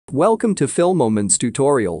Welcome to Filmoments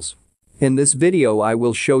tutorials. In this video I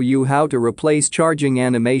will show you how to replace charging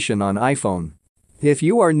animation on iPhone. If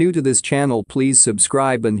you are new to this channel, please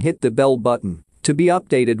subscribe and hit the bell button to be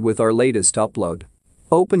updated with our latest upload.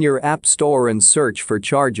 Open your App Store and search for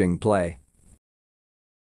Charging Play.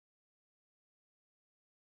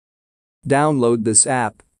 Download this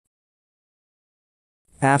app.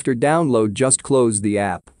 After download, just close the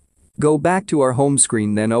app. Go back to our home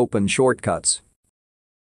screen, then open Shortcuts.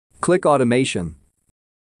 Click Automation.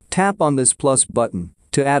 Tap on this plus button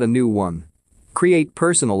to add a new one. Create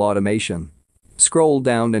Personal Automation. Scroll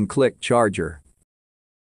down and click Charger.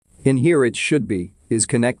 In here it should be is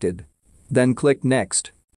connected. Then click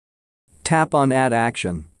Next. Tap on Add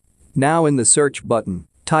Action. Now in the search button,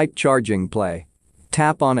 type Charging Play.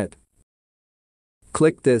 Tap on it.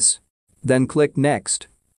 Click this. Then click Next.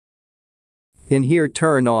 In here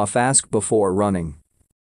turn off Ask Before Running.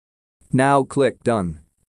 Now click Done.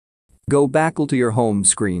 Go back to your home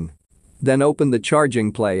screen. Then open the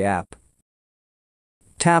Charging Play app.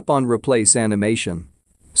 Tap on Replace Animation.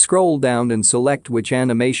 Scroll down and select which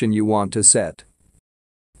animation you want to set.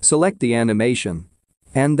 Select the animation.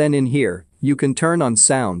 And then in here, you can turn on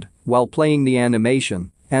sound while playing the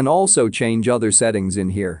animation and also change other settings in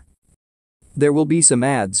here. There will be some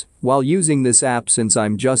ads while using this app since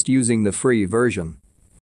I'm just using the free version.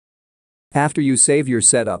 After you save your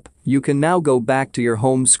setup, you can now go back to your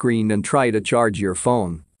home screen and try to charge your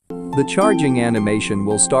phone. The charging animation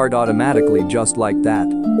will start automatically just like that.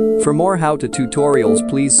 For more how-to tutorials,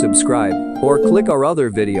 please subscribe or click our other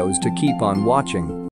videos to keep on watching.